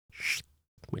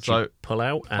 Which So, you pull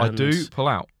out, and I do pull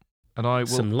out, and I will...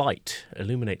 some light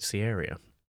illuminates the area.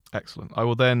 Excellent. I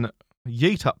will then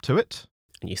yeet up to it.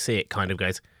 And you see it kind of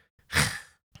goes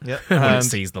Yeah. when it And,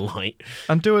 sees the light.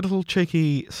 and do a little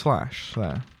cheeky slash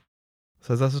there.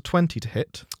 So there's a 20 to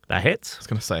hit. That hits. I was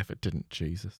going to say if it didn't,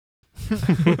 Jesus.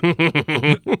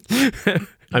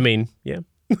 I mean, yeah.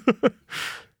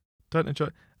 Don't enjoy.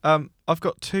 I've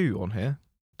got 2 on here.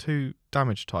 2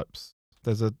 damage types.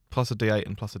 There's a plus a D8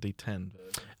 and plus a D10.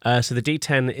 So the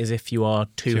D10 is if you are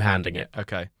two-handing it.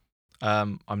 Okay.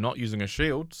 I'm not using a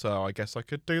shield, so I guess I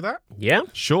could do that. Yeah?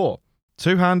 Sure.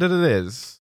 2-handed it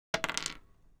is.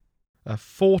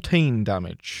 14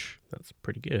 damage. That's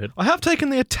pretty good. I have taken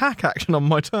the attack action on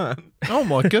my turn, Oh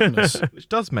my goodness. which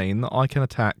does mean that I can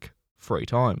attack 3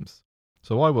 times.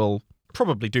 So I will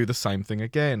probably do the same thing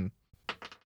again.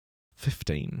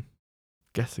 15.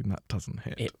 Guessing that doesn't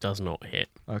hit. It does not hit.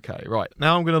 Okay, right.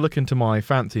 Now I'm going to look into my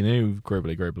fancy new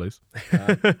gribbly gribblies.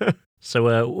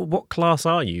 So, what class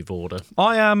are you, Vorder?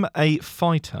 I am a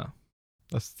fighter.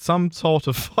 Some sort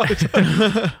of fighter.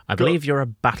 I believe you're a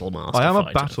battle master. I am fighter.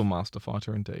 a battle master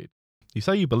fighter indeed. You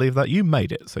say you believe that. You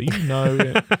made it, so you know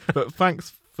it. But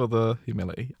thanks for the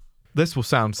humility. This will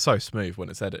sound so smooth when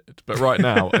it's edited, but right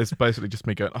now it's basically just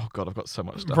me going, oh God, I've got so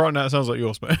much stuff. Right now, it sounds like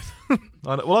you're smooth.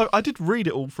 Well, I did read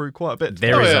it all through quite a bit.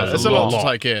 There's a lot to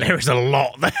take in. There is a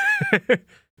lot there.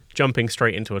 Jumping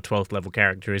straight into a 12th level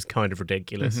character is kind of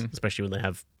ridiculous, especially when they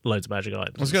have loads of magic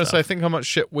items. I was going to say, think how much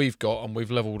shit we've got, and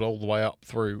we've leveled all the way up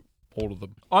through all of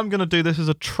them. I'm going to do this as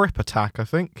a trip attack, I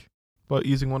think, but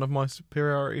using one of my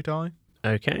superiority die.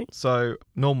 Okay. So,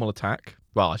 normal attack.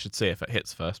 Well, I should see if it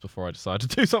hits first before I decide to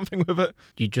do something with it.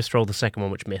 You just roll the second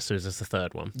one, which misses as the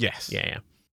third one. Yes. Yeah.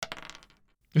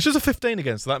 It's just a 15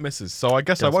 again, so that misses. So I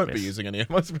guess I Does won't miss. be using any of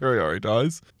my superiority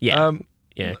dies. Yeah.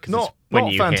 Yeah. Not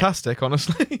fantastic,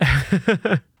 honestly.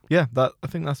 Yeah, I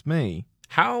think that's me.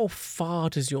 How far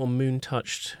does your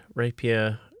moon-touched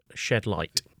rapier shed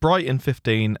light? Bright in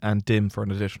 15 and dim for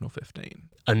an additional 15.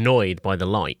 Annoyed by the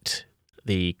light,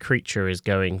 the creature is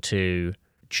going to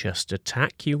just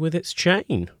attack you with its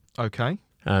chain. Okay.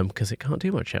 Because it can't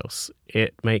do much else.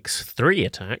 It makes 3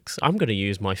 attacks. I'm going to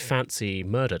use my fancy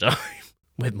murder die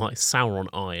with my Sauron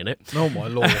eye in it. Oh my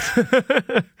lord.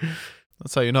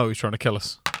 That's how you know he's trying to kill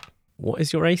us. What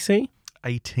is your AC?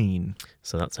 18.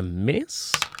 So that's a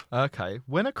miss. Okay.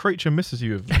 When a creature misses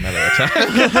you with a melee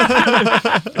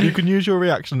attack, you can use your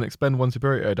reaction and expend 1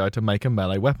 superiority die to make a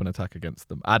melee weapon attack against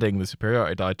them, adding the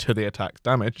superiority die to the attack's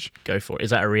damage. Go for it. Is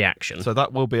that a reaction? So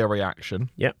that will be a reaction.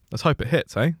 Yep. Let's hope it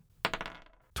hits, eh?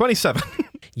 27.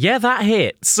 Yeah, that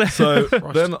hits. So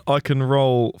then I can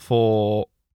roll for...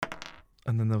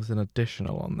 And then there was an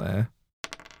additional on there.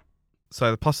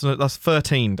 So that's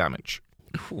 13 damage.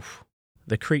 Oof.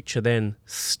 The creature then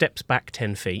steps back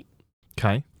 10 feet.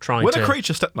 Okay. Trying a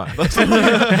creature step... No.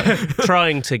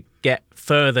 trying to get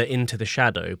further into the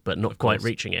shadow, but not quite course.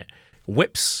 reaching it.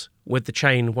 Whips with the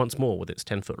chain once more with its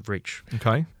 10 foot of reach,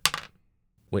 Okay.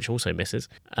 which also misses.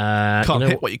 Can't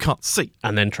hit what you can't see,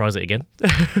 And then tries it again.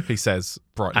 he says,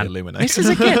 brightly And illuminated. misses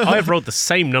again. I've rolled the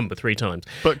same number 3 times.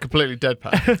 But completely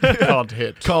deadpan. Can't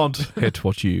hit. Can't hit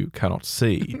what you cannot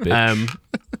see, bitch.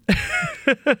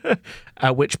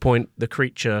 At which point the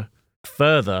creature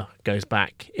further goes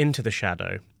back into the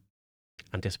shadow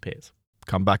and disappears.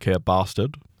 Come back here,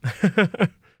 bastard.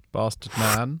 Bastard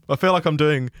man. I feel like I'm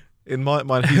doing, in my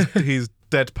mind, he's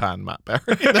deadpan Matt Berry.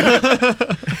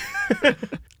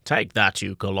 Take that,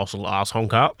 you colossal ass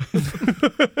honker.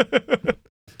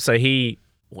 So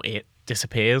it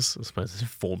disappears. I suppose it's a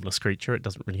formless creature. It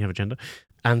doesn't really have a gender.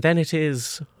 And then it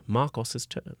is Marcos's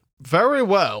turn. Very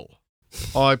well.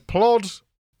 I plod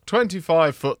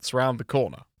 25 foot round the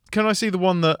corner. Can I see the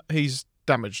one that he's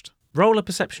damaged? Roll a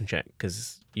perception check,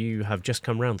 because you have just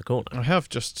come round the corner. I have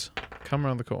just come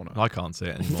round the corner. I can't see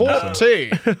it anymore.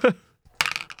 14!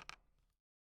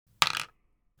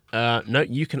 No,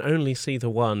 you can only see the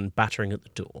one battering at the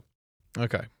door.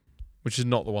 Okay. Which is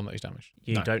not the one that he's damaged.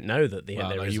 You No. don't know that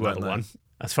there is you weren't another there. one.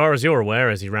 As far as you're aware,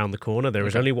 as you round the corner, there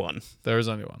is Okay. only one. There is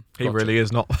only one. He Gotcha. really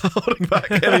is not holding back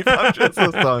any punches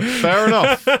this time. Fair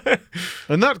enough.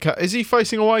 In that case, is he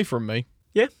facing away from me?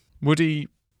 Yeah. Would he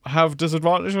have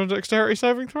disadvantage on dexterity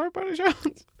saving throw by any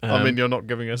chance? I mean, you're not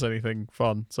giving us anything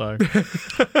fun, so...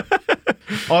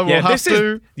 I will have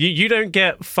to... You don't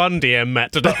get fun DM,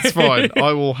 Matt, today. That's fine.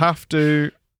 I will have to...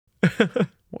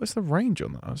 What is the range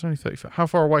on that? It's only 30 feet. How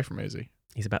far away from me is he?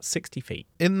 He's about 60 feet.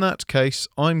 In that case,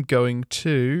 I'm going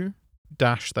to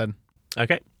dash then.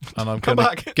 Okay. And I'm Come going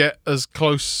to back. get as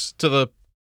close to the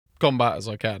combat as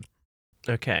I can.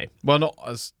 Okay. Well, not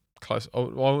as close. I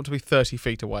want to be 30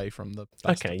 feet away from the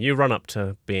bastard. Okay, you run up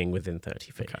to being within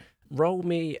 30 feet. Okay. Roll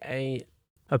me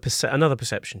another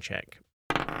perception check.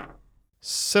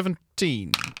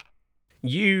 17.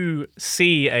 You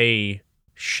see a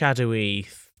shadowy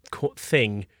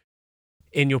thing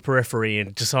in your periphery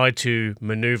and decide to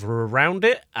maneuver around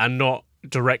it and not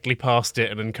directly past it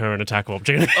and incur an attack of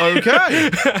opportunity. Okay.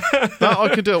 That I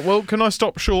could do. Well, can I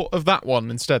stop short of that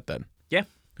one instead then? Yeah.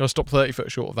 Can I stop 30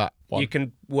 foot short of that one? You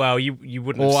can, well, you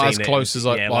wouldn't Or have as seen close it. as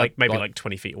I- yeah, like- maybe like-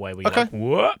 20 feet away where you're Okay. like,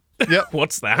 what? Yep.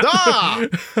 What's that? Ah!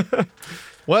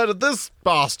 Where did this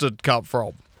bastard come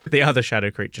from? The other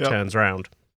shadow creature Yep. turns round,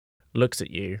 looks at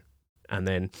you, and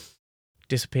then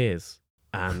disappears.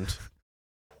 And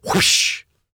whoosh!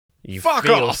 You Fuck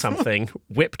feel off. something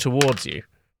whip towards you.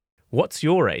 What's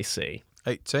your AC?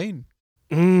 18.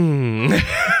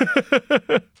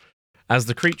 as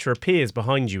the creature appears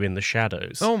behind you in the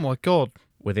shadows, Oh my god.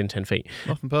 within 10 feet.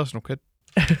 Nothing personal, kid.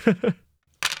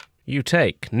 You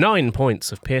take 9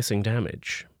 points of piercing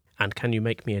damage. And can you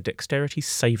make me a dexterity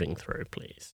saving throw,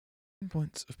 please? 10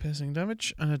 points of piercing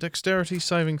damage and a dexterity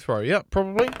saving throw. Yep,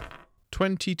 probably.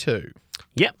 22.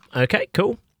 Yep. Okay,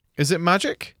 cool. Is it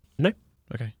magic? No.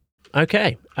 Okay.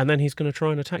 Okay, and then he's going to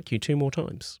try and attack you 2 more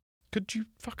times. Could you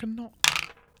fucking not?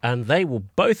 And they will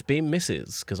both be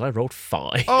misses, because I rolled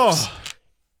 5. Oh!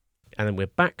 And then we're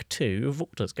back to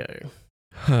Vorta's go.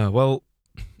 Well,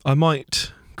 I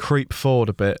might creep forward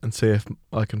a bit and see if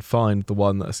I can find the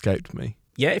one that escaped me.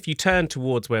 Yeah, if you turn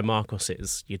towards where Marcos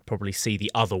is, you'd probably see the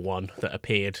other one that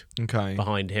appeared Okay.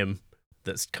 behind him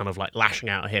that's kind of like lashing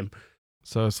out at him.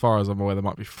 So as far as I'm aware, there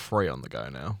might be 3 on the go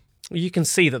now. You can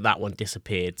see that one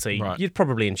disappeared, so Right. you'd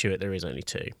probably intuit there is only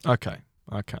 2. Okay.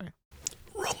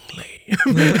 Wrongly.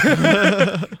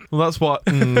 Well, that's what.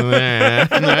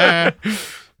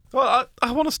 Well,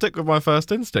 I want to stick with my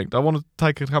first instinct. I want to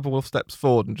take a couple of steps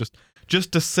forward and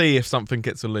just to see if something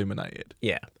gets illuminated.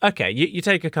 Yeah. Okay, you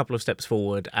take a couple of steps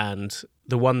forward, and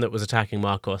the one that was attacking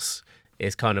Marcos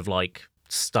is kind of like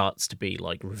starts to be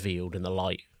like revealed in the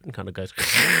light and kind of goes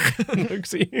and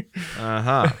looks at you.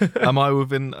 Am I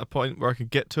within a point where I can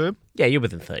get to him? Yeah, you're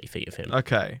within 30 feet of him.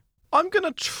 Okay. I'm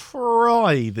gonna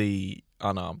try the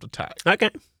unarmed attack. Okay.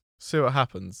 See what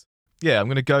happens. Yeah, I'm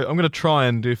gonna try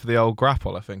and do for the old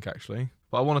grapple, I think, actually.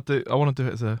 But I want to do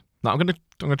it as a. No, I'm gonna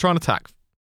try and attack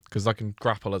because I can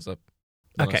grapple as a.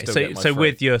 and I Okay, still get my so free.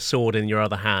 with your sword in your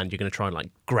other hand, you're going to try and like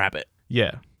grab it.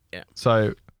 Yeah. Yeah.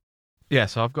 So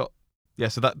I've got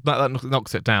so that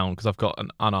knocks it down because I've got an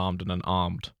unarmed and an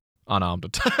unarmed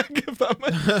attack. If that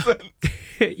makes sense.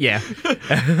 Yeah.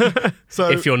 So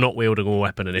if you're not wielding a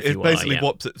weapon, and if it you basically are, yeah.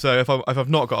 whops it. So if I've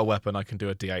not got a weapon, I can do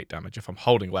a D8 damage. If I'm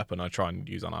holding a weapon, I try and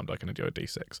use unarmed. I can do a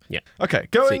D6. Yeah. Okay,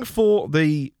 going for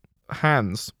the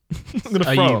hands. I'm gonna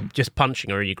Are throw you him. just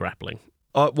punching or are you grappling?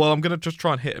 Well, I'm gonna just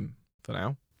try and hit him for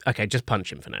now. Okay, just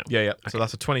punch him for now. Yeah. Okay. So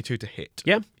that's a 22 to hit.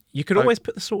 Yeah. You could always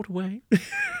put the sword away.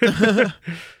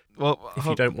 Well, If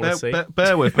you don't wanna see.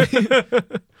 bear with me.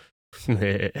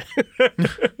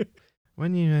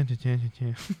 When you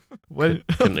when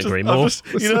Couldn't agree more.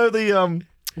 you know the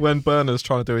when Bernard's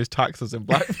trying to do his taxes in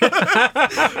black.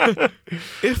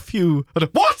 If you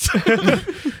what?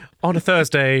 On a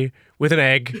Thursday with an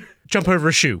egg, jump over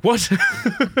a shoe. What?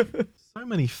 So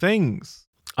many things.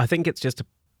 I think it's just a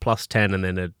 +10 and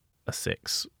then a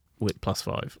 6 with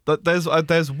 +5. But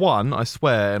there's one, I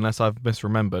swear, unless I've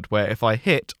misremembered, where if I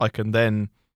hit, I can then.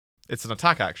 It's an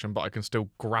attack action, but I can still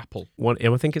grapple.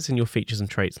 I think it's in your features and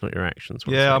traits, not your actions.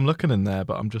 Yeah, I'm looking in there,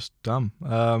 but I'm just dumb.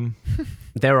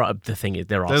 There are There's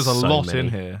a so lot many. in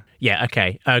here. Yeah,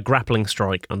 okay. Grappling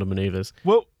strike under maneuvers.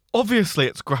 Well, obviously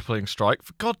it's grappling strike.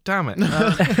 For God damn it.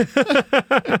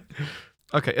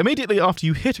 Okay, immediately after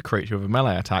you hit a creature with a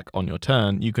melee attack on your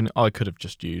turn, I could have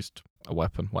just used a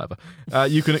weapon, whatever.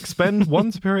 You can expend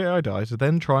 1 superiority die to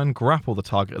then try and grapple the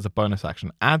target as a bonus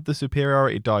action. Add the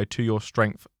superiority die to your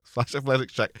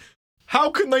strength/athletics check. How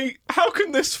can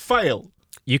this fail?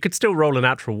 You could still roll a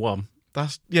natural 1.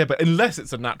 But unless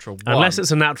it's a natural 1. Unless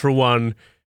it's a natural 1,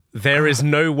 there is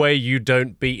no way you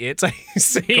don't beat its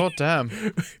AC. God damn.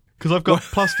 Because I've got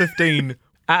 +15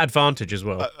 At advantage as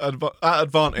well. at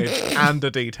advantage and a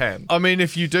D10. I mean,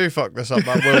 if you do fuck this up,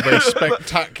 that will be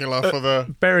spectacular for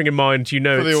the Bearing in mind, for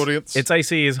the audience. its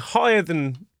AC is higher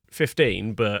than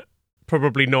 15, but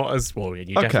probably not as well. You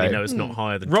definitely know it's not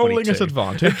higher than Rolling 22. at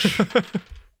advantage. So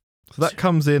that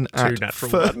comes in at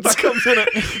natural ones. that comes in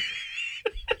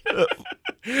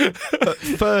at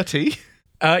 30.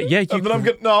 Yeah, you. And then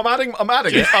I'm adding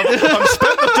it. I've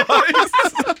spent the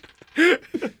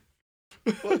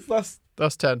dice.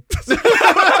 That's 10.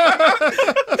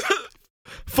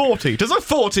 40. Does a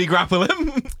 40 grapple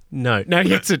him? No,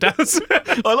 yes, it does.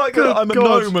 I like that I'm a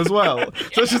gnome as well.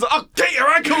 So she's like, get your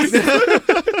ankles.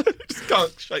 Just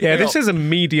can't shake Yeah, me this off. is a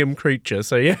medium creature,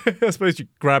 so yeah, I suppose you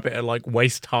grab it at like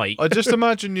waist height. I just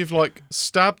imagine you've like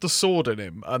stabbed the sword in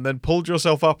him and then pulled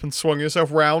yourself up and swung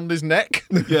yourself round his neck.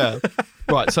 Yeah.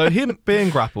 Right, so him being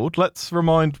grappled, let's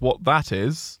remind what that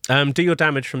is. Do your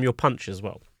damage from your punch as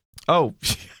well, Oh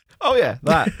yeah,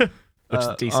 that. which is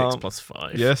D6 plus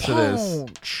 5. Yes, it is.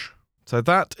 Punch. So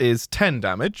that is 10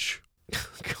 damage.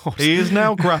 God. He is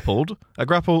now grappled. A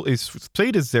grapple is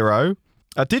speed is 0.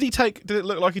 Did it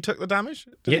look like he took the damage?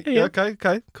 Yeah, yeah.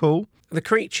 Okay, cool. The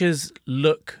creatures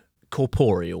look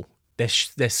corporeal. Their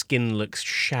skin looks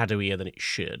shadowier than it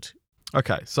should.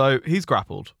 Okay, so he's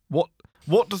grappled. What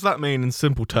What does that mean in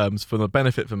simple terms for the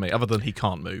benefit for me, other than he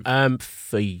can't move?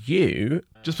 For you,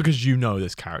 Just because you know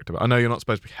this character. But I know you're not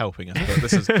supposed to be helping us, but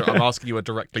this is I'm asking you a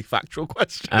directly factual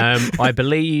question. I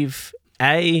believe,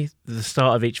 the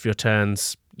start of each of your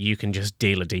turns, you can just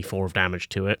deal a d4 of damage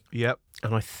to it. Yep.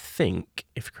 And I think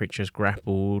if a creature is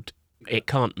grappled, it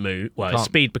can't move. Well, Can't. its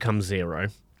speed becomes 0.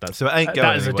 So it ain't going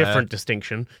That is a anywhere. different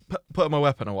distinction. Put my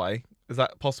weapon away. Is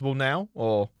that possible now?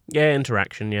 Or Yeah,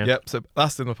 interaction, yeah. Yep, so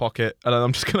that's in my pocket, and then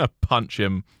I'm just going to punch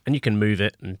him. And you can move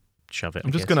it and shove it.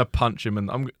 I'm just going to punch him, and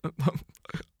I'm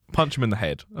punch him in the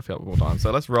head. I feel like one more time.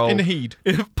 So let's roll. In the head.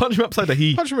 Punch him upside the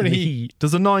head. Punch him in the head.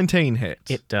 Does a 19 hit?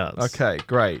 It does. Okay,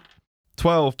 great.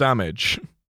 12 damage.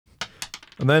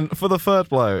 And then for the third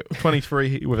blow,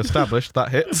 23 we've established, that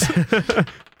hits.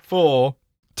 For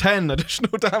 10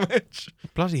 additional damage.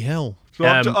 Bloody hell. So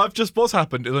I've just, what's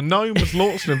happened is a gnome has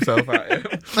launched himself at him,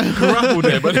 grappled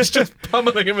him, and it's just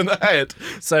pummeling him in the head.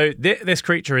 So this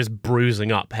creature is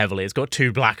bruising up heavily. It's got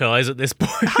 2 black eyes at this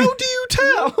point. How do you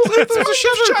tell? It's a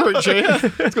shadow creature. Yeah.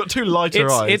 It's got 2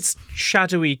 lighter eyes. It's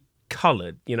shadowy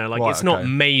coloured, like Right, it's not okay.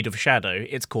 made of shadow,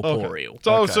 it's corporeal.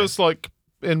 So Okay. it's like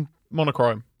in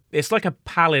monochrome. It's like a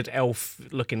pallid elf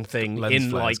looking thing Lens in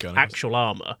flares like going on. actual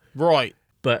armour. Right.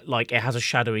 But like it has a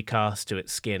shadowy cast to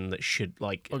its skin that should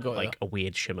like I got ya. a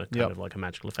weird shimmer, kind Yep. of like a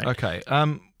magical effect. Okay,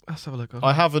 let's have a look.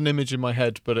 I have an image in my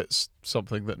head, but it's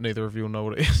something that neither of you will know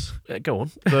what it is. Go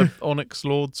on. The Onyx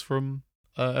Lords from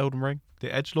Elden Ring, The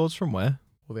Edgelords from where?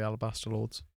 or the Alabaster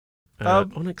Lords.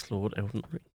 Onyx Lord Elden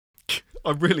Ring.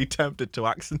 I'm really tempted to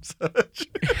action surge.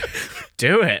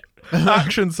 Do it.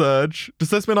 Action surge.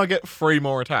 Does this mean I get 3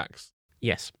 more attacks?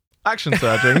 Yes. Action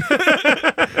surging.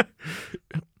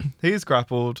 He's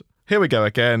grappled. Here we go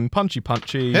again. Punchy,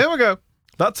 punchy. Here we go.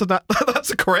 That's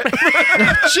a crit.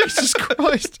 Jesus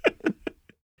Christ.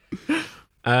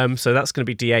 So that's going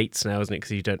to be D8s now, isn't it?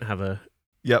 Because you don't have a.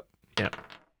 Yep. Yep.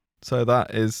 So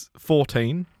that is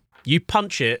 14. You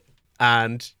punch it,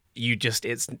 and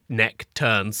its neck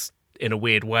turns in a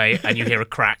weird way, and you hear a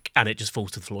crack, and it just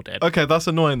falls to the floor dead. Okay, that's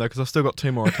annoying though because I've still got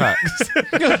 2 more attacks.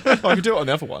 I can do it on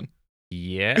the other one.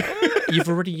 Yeah. You've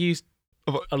already used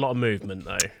a lot of movement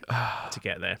though to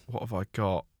get there. What have I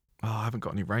got? Oh, I haven't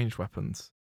got any ranged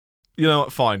weapons. You know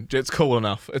what? Fine. It's cool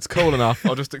enough. It's cool enough.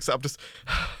 I'll just accept.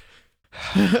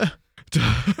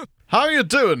 How you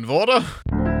doing, Vorda?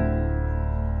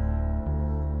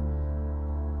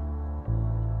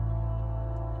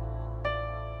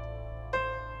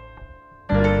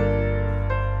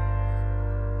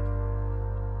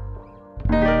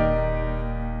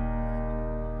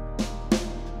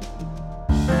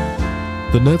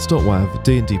 The Nerds.wav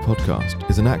D&D podcast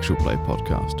is an actual play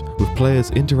podcast with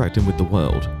players interacting with the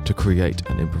world to create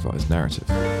an improvised narrative.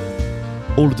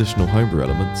 All additional homebrew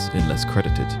elements, unless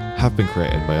credited, have been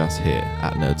created by us here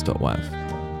at Nerds.wav.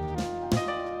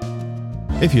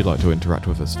 If you'd like to interact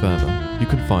with us further, you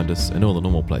can find us in all the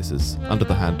normal places under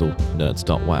the handle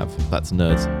nerds.wav, that's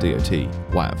nerds, D-O-T,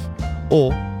 wav,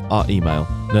 or our email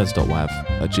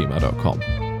nerds.wav@gmail.com.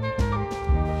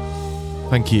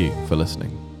 Thank you for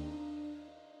listening.